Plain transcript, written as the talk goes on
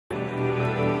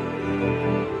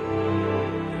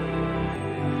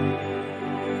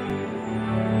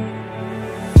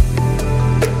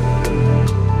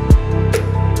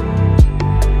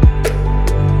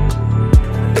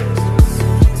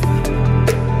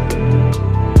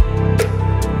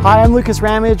Hi, I'm Lucas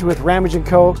Ramage with Ramage &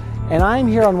 Co. and I'm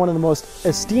here on one of the most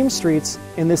esteemed streets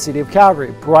in the city of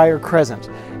Calgary, Briar Crescent.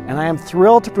 And I am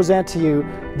thrilled to present to you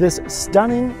this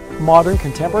stunning, modern,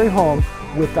 contemporary home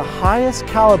with the highest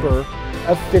caliber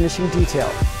of finishing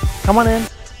detail. Come on in,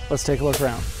 let's take a look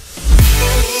around.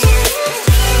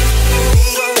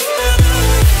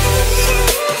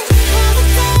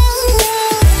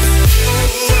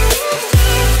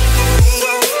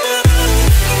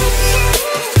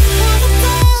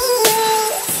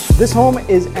 This home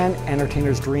is an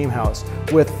entertainer's dream house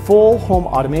with full home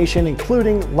automation,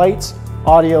 including lights,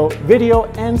 audio, video,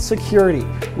 and security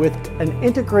with an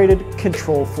integrated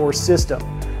control force system.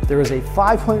 There is a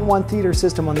 5.1 theater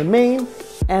system on the main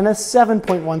and a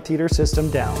 7.1 theater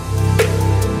system down.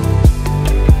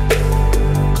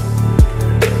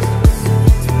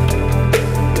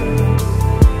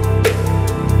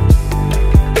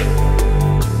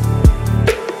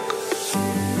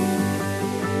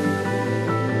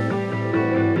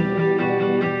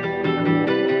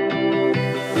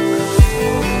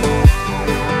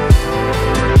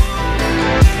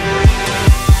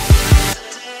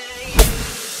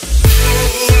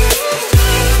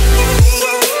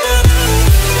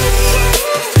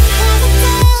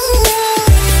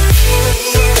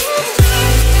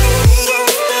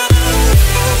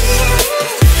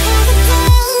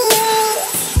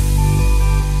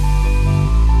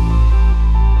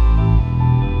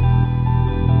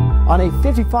 On a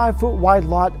 55-foot wide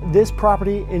lot, this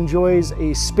property enjoys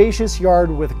a spacious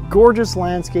yard with gorgeous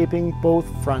landscaping both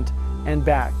front and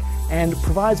back, and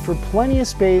provides for plenty of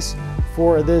space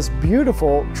for this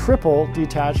beautiful triple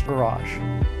detached garage.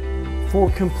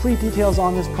 For complete details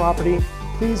on this property,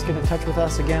 please get in touch with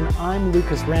us. Again, I'm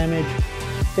Lucas Ramage.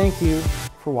 Thank you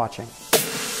for watching.